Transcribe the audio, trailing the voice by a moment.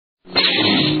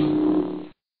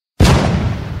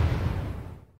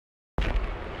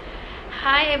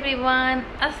Hi everyone,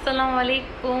 Assalamu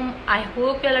alaikum. I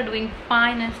hope you all are doing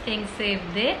fine and staying safe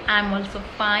there. I'm also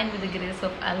fine with the grace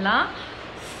of Allah.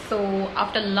 So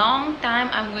after a long time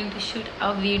I'm going to shoot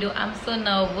a video. I'm so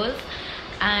nervous,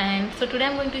 and so today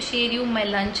I'm going to share you my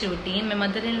lunch routine. My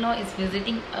mother-in-law is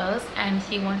visiting us and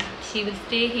she will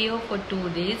stay here for 2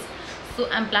 days. So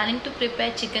I'm planning to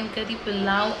prepare chicken curry,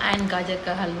 pulao and gajar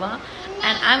ka halwa,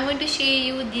 and I'm going to share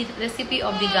you the recipe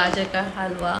of the gajar ka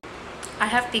halwa. I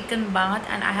have taken bath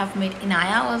and I have made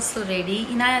Inaya also ready.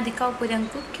 Inaya दिखाओ पूरे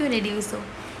हमको क्यों ready हुई सो.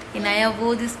 Inaya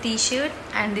wore this t-shirt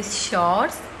and this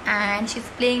shorts and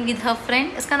she's playing with her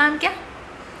friend. इसका नाम क्या?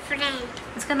 Friend.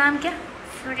 इसका नाम क्या?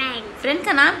 Friend. Friend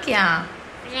का नाम क्या?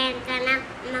 Friend का नाम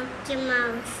Monkey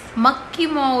Mouse. Monkey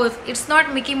Mouse. It's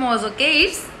not Mickey Mouse, okay?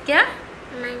 It's क्या?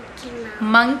 Monkey Mouse.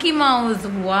 Monkey Mouse.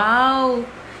 Wow.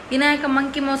 Inaya का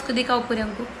Monkey Mouse को दिखाओ पूरे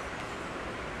हमको.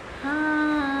 हाँ.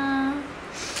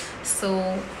 So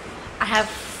I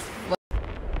have.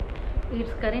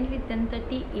 It's currently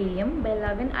 10:30 AM. By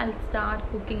 11 I'll start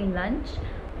cooking lunch.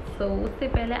 So उससे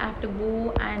पहले I have to go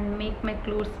and make my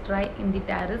clothes dry in the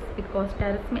terrace because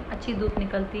terrace में अच्छी धूप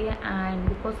निकलती है and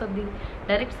because of the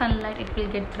direct sunlight it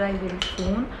will get dry very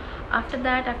soon. After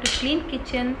that I have to clean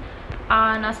kitchen.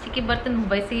 नाश्ते के बर्तन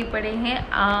वैसे ही पड़े हैं.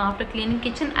 After cleaning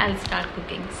kitchen I'll start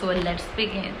cooking. So let's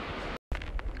begin.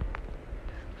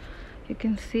 You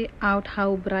can see out how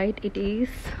bright it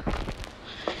is.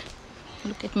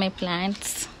 Look at my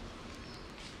plants.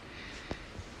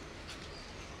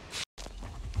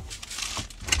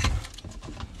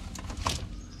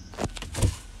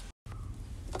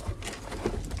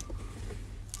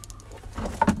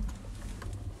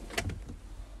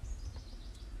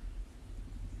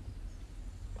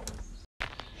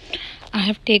 I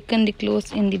have taken the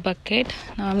clothes in the bucket.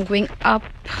 Now I'm going up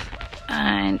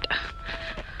and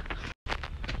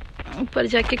ऊपर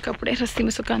जाके कपड़े रस्सी में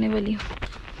सुखाने वाली हूँ.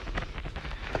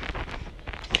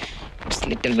 It's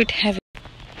little bit heavy.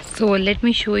 So let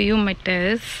me show you my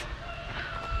terrace.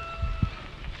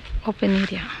 Open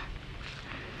area.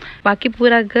 बाकी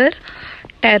पूरा घर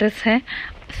टेरेस है.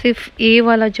 सिर्फ ये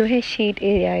वाला जो है शेड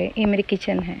एरिया है. ये मेरी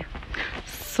किचन है.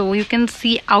 So you can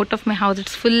see out of my house.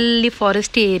 It's fully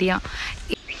foresty area.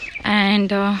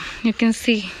 And you can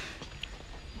see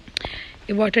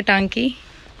a water tanki.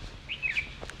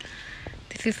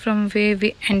 This is from where we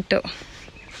enter.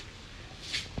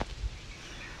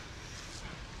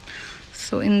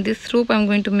 So in this rope I'm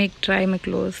going to make dry my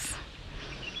clothes.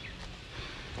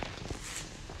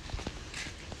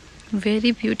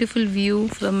 Very beautiful view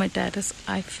from my terrace,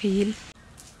 I feel.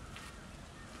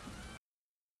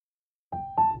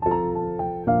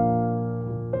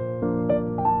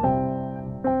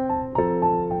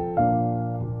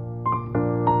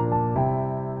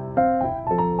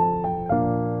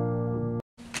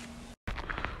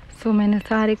 तो मैंने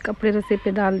सारे कपड़े रस्सी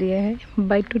पे डाल दिए हैं.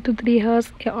 By 2 to 3 hours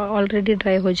के ऑलरेडी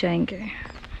ड्राई हो जाएंगे.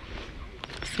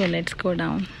 So let's go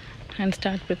down and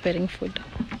start preparing food.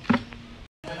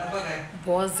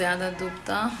 बहुत ज़्यादा धूप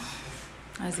था.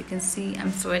 As you can see I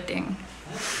am sweating.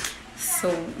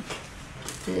 So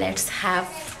let's have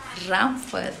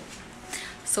रामफल.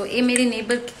 सो ये मेरे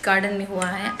नेबर के गार्डन में हुआ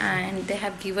है and they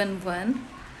have given one.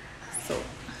 So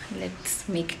let's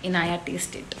make Inaya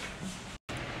test it.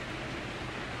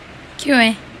 क्यों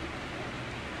है?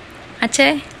 अच्छा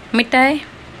है? मीठा है?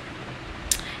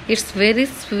 It's very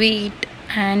sweet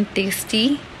and tasty.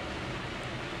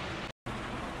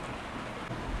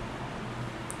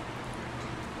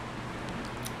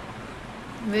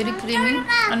 Very creamy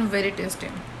and very tasty.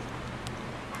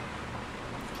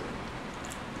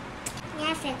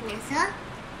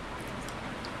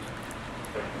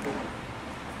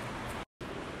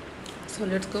 So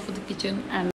let's go for the kitchen.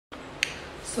 And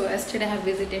so yesterday I have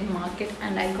visited market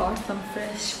and I got some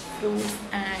fresh fruits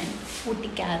and 40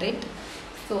 carrot.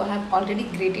 So I have already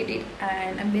grated it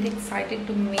and I'm very excited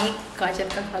to make gajar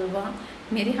ka halwa.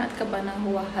 मेरे हाथ का बना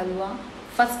हुआ हलवा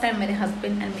first time मेरे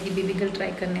husband and मेरी baby girl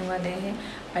try करने वाले हैं.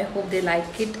 I hope they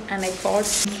like it. And I got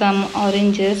some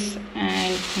oranges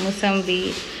and musambi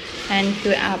and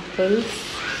few apples.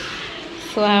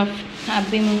 So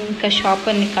अभी मैं उनका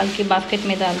शॉपर निकाल के बास्केट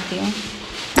में डालती हूँ.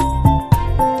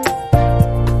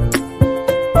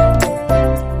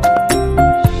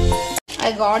 I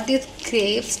got these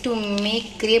grapes to make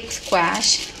grape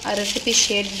squash, a recipe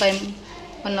shared by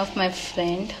one of my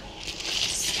friend.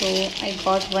 So I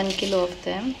got 1 kilo of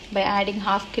them. By adding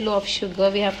half kilo of sugar,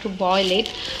 we have to boil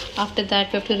it. After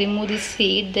that, we have to remove the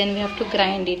seed. Then we have to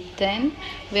grind it. Then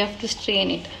we have to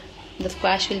strain it. The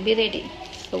squash will be ready.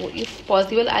 So if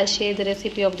possible, I'll share the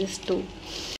recipe of this too.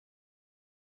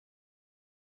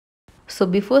 So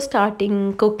before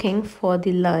starting cooking for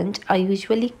the lunch, I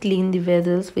usually clean the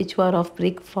vessels which were of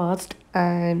breakfast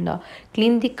and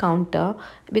clean the counter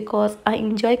because I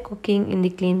enjoy cooking in the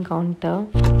clean counter.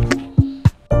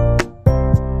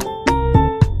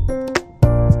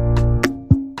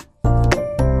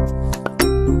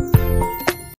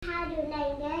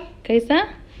 कैसा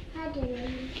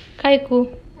काय को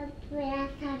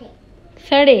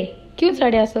साडे क्यों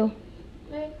साडे असो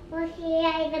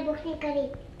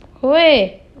होए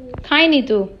खाई नहीं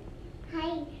तू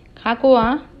खाको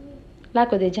हाँ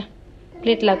लाको दे जा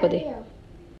plate लाको they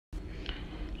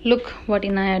Look what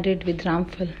Inaya did with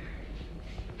Ramphal.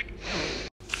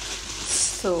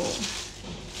 So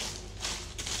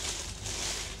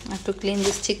I have to clean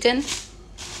this chicken.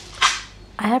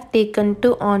 I have taken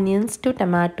 2 onions, 2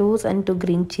 tomatoes and 2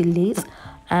 green chilies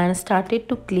and started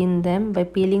to clean them by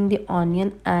peeling the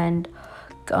onion and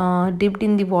dipped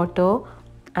in the water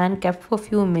and kept for a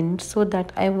few minutes so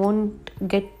that I won't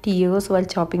get tears while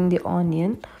chopping the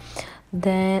onion.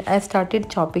 Then I started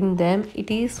chopping them. It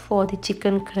is for the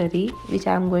chicken curry which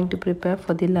I am going to prepare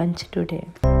for the lunch today.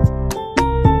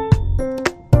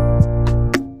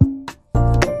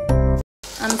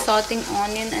 I'm sauteing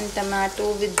onion and tomato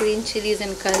with green chilies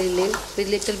and curry leaf with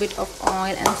little bit of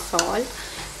oil and salt.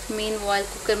 Meanwhile,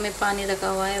 cooker में पानी रखा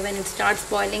हुआ है. When it starts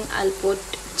boiling, I'll put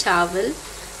chawal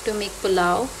to make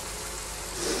pulao.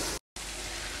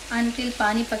 Until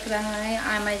पानी पक रहा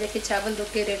है, मैं जाके चावल धो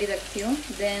के ready रखती हूँ.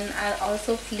 Then I'll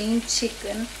also clean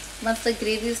chicken. Once the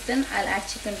gravy is done, I'll add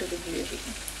chicken to the gravy.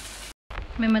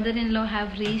 My mother-in-law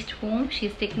have reached home.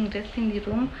 She's taking rest in the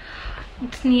room.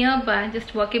 It's nearby,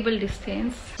 just walkable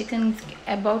distance. Chicken is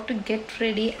about to get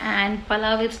ready and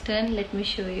palav is done. Let me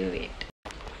show you it.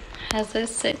 As I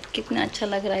said, कितना अच्छा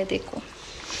लग रहा है देखो.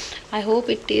 I hope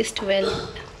it tastes well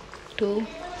too.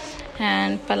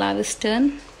 And palav is done.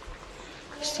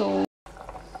 So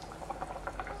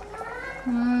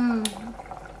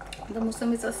the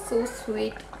musamis are so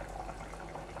sweet.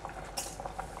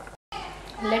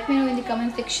 Let me know in the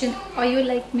comment section, are you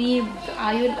like me?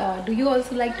 Do you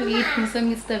also like to eat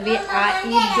musamis the way I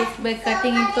eat, just by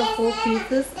cutting into 4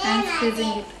 pieces and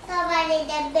squeezing it?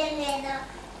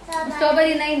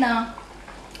 Strawberry nahi na.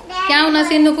 क्या होना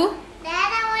सिन्नू को?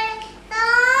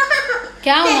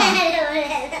 क्या होना?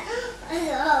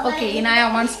 Okay,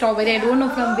 Inaya wants strawberry. I don't know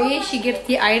from where she gets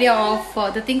the idea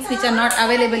of the things which are not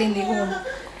available in the home.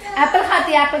 Apple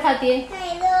खाती है.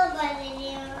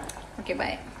 Okay,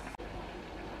 bye.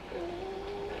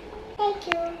 Thank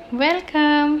you.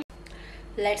 Welcome.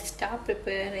 Let's start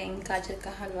preparing gajar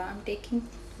ka halwa. I'm taking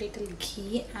little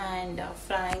ghee and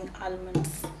frying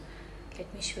almonds.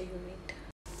 Let me show you it.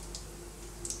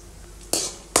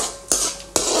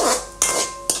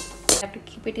 I have to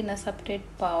keep it in a separate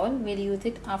bowl. We'll use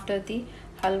it after the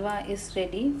halwa is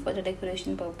ready for the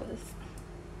decoration purpose.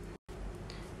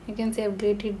 You can see I've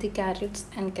grated the carrots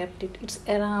and kept it. It's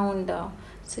around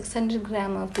 600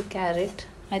 grams of the carrot.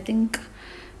 I think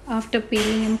after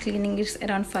peeling and cleaning it's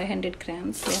around 500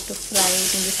 grams. We have to fry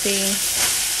it in the same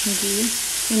ghee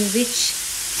in which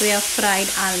we have fried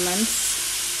almonds.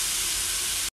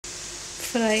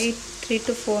 Fry it 3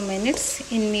 to 4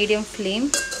 minutes in medium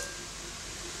flame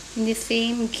in the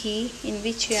same ghee in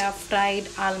which we have fried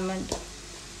almond.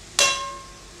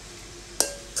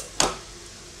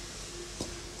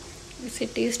 इससे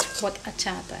test बहुत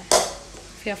अच्छा आता है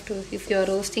if you are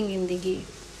roasting in the ghee.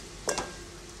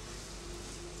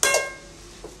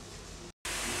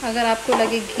 अगर आपको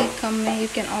लगे घी कम में, you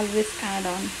can always add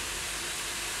on.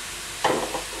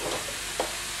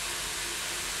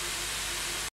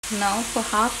 Now for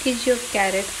half kg of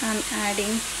carrot, I am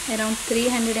adding around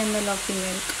 300 ml of the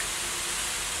milk.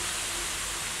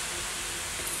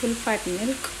 Full fat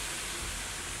milk.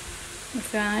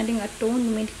 If you are adding a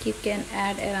toned milk, you can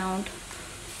add around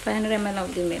 500 ml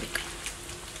of the milk.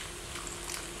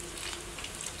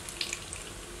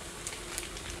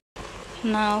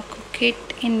 Now cook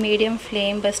it in medium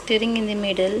flame by stirring in the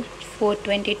middle for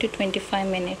 20 to 25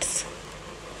 minutes.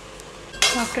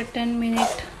 After 10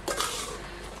 minutes,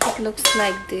 it looks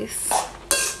like this.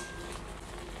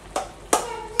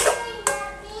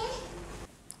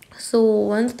 So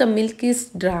once the milk is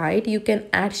dried, you can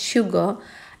add sugar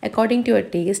according to your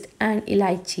taste and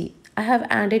elaichi. I have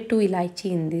added 2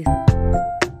 elaichi in this.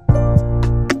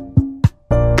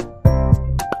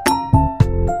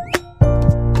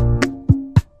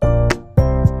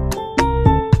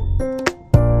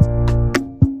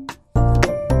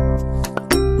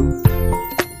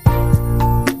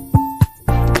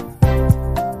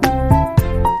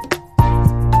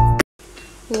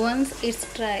 Once it's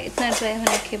dry, इतना dry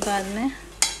होने के बाद में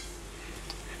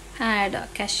add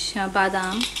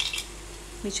बादाम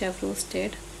which I've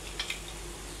roasted.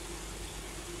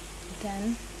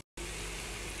 Then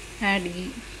add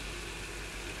ghee.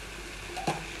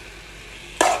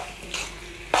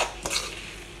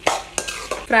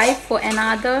 Fry for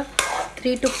another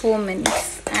 3 to 4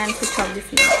 minutes and switch off the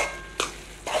flame.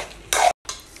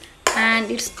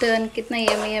 And it's turned. कितना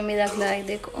yummy yummy लग रहा है,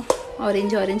 देखो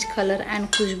ऑरेंज कलर एंड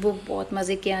खुशबू बहुत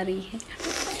मज़े की आ रही है.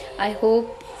 आई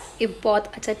होप ये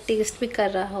बहुत अच्छा टेस्ट भी कर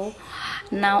रहा हो.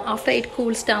 Now after it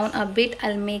cools down a bit,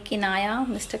 I'll make Inaya,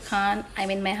 Mr. Khan, I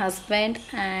mean my husband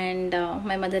and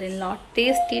my mother-in-law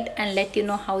taste it and let you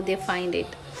know how they find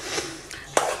it.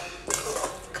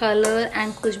 Color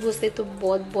and खुशबू से तो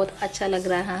बहुत अच्छा लग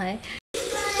रहा है.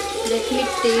 Let me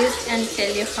taste and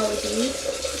tell you how it is.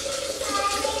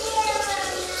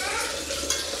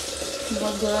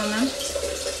 बहुत गर्म है.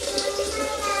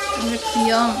 It's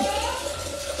yum.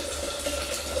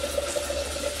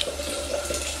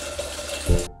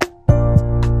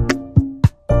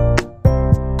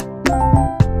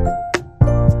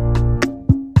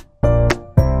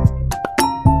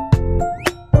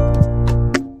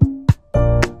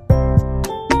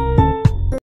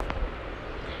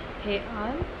 Hey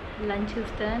all, lunch is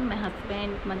done. My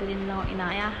husband, mother-in-law,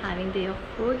 Inaya having their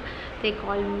food. They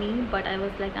called me, but I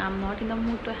was like, I'm not in the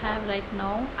mood to have right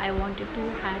now. I wanted to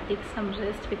take some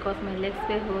rest because my legs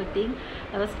were hurting.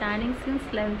 I was standing since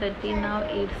 11:30. Now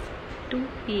it's 2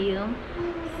 p.m.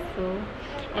 So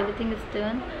everything is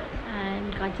done,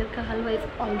 and gajar ka halwa is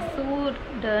also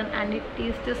done, and it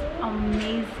tastes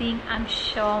amazing. I'm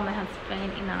sure my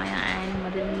husband, Inaya, and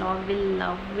mother-in-law will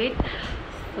love it.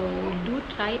 So do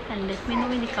try and let me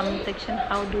know in the comment section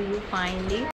how do you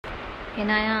find it.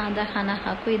 Inaya आधा खाना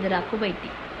खाको, इधर आको बैठी.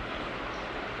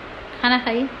 खाना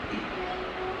खाई.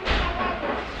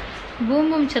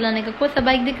 Boom boom चलाने का. कौन सा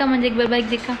बाइक दिखा मुझे, एक बार बाइक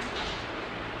दिखा.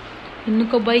 इन्नू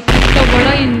का बाइक कितना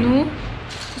बड़ा इन्नू.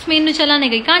 उसमें इन्नू चलाने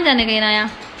का. कहाँ जाने का इनाया?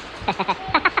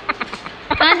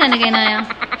 कहाँ जाने का Inaya?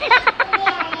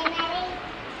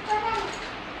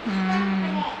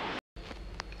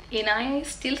 Inaya is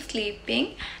still sleeping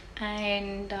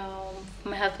and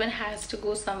my husband has to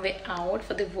go somewhere out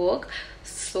for the work,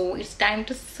 so it's time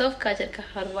to serve gajar ka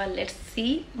halwa. Let's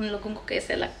see उन लोगों को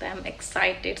कैसे लगता है. I'm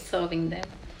excited serving them.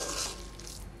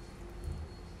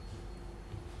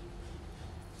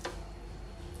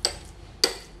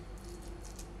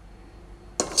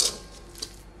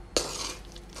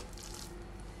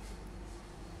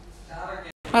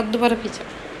 अब दोबारा पीछे.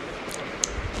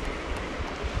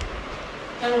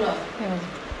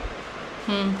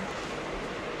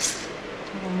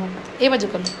 ये बाजू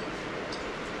कर लो.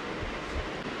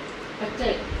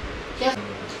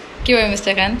 क्यों है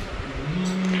mister Khan?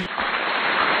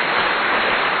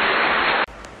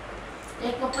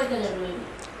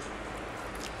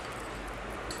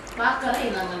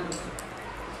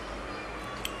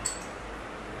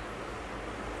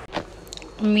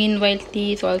 Meanwhile,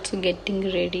 tea is also getting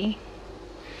ready.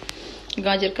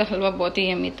 गाजर का हलवा बहुत ही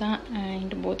यम्मी था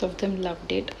and both of them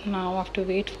loved it. Now I have to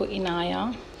wait for Inaya.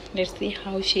 Let's see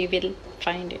how she will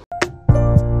find it.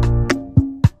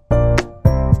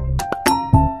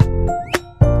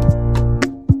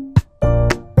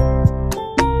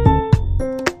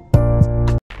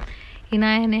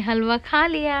 Inaya ने हलवा खा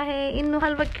लिया है. इन्नू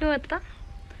हलवा क्यों था?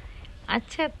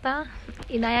 अच्छा था.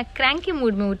 इनाया क्रैंकी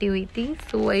मूड में उठी हुई थी,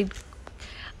 so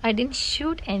I didn't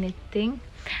shoot anything.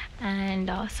 And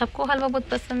सबको हलवा बहुत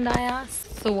पसंद आया,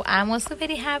 so I'm also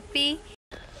very happy.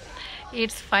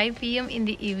 It's 5 p.m. in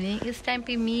the evening. It's time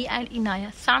for me and Inaya.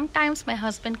 Sometimes my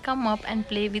husband come up and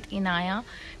play with Inaya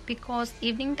because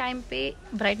evening time पे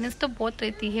brightness तो बहुत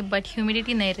रहती है but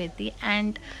humidity नहीं रहती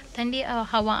and ठंडी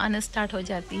हवा आना start हो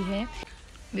जाती है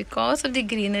because of the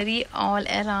greenery all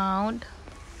around.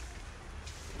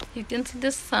 You can see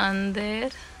the sun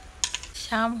there.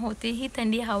 शाम होते ही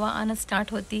ठंडी हवा आना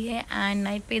स्टार्ट होती है एंड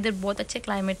नाइट पे इधर बहुत अच्छा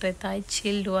क्लाइमेट रहता है,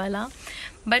 चिल्ड वाला.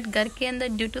 बट घर के अंदर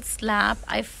due to slab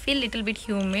I feel little bit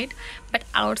humid, but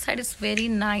outside is very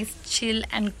nice, chill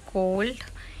and cold.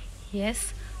 Yes,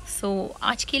 सो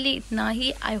आज के लिए इतना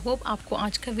ही. आई होप आपको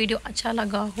आज का वीडियो अच्छा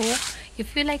लगा हो.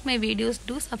 If you like my videos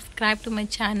do subscribe to my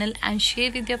channel and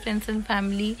share with your friends and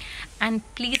family and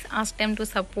please ask them to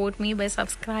support me bye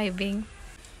subscribing.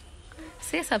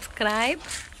 Say subscribe,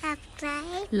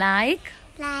 like,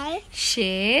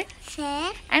 share,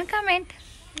 and comment.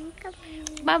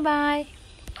 Bye bye.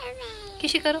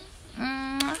 Kiss करो.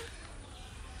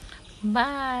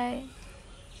 Bye.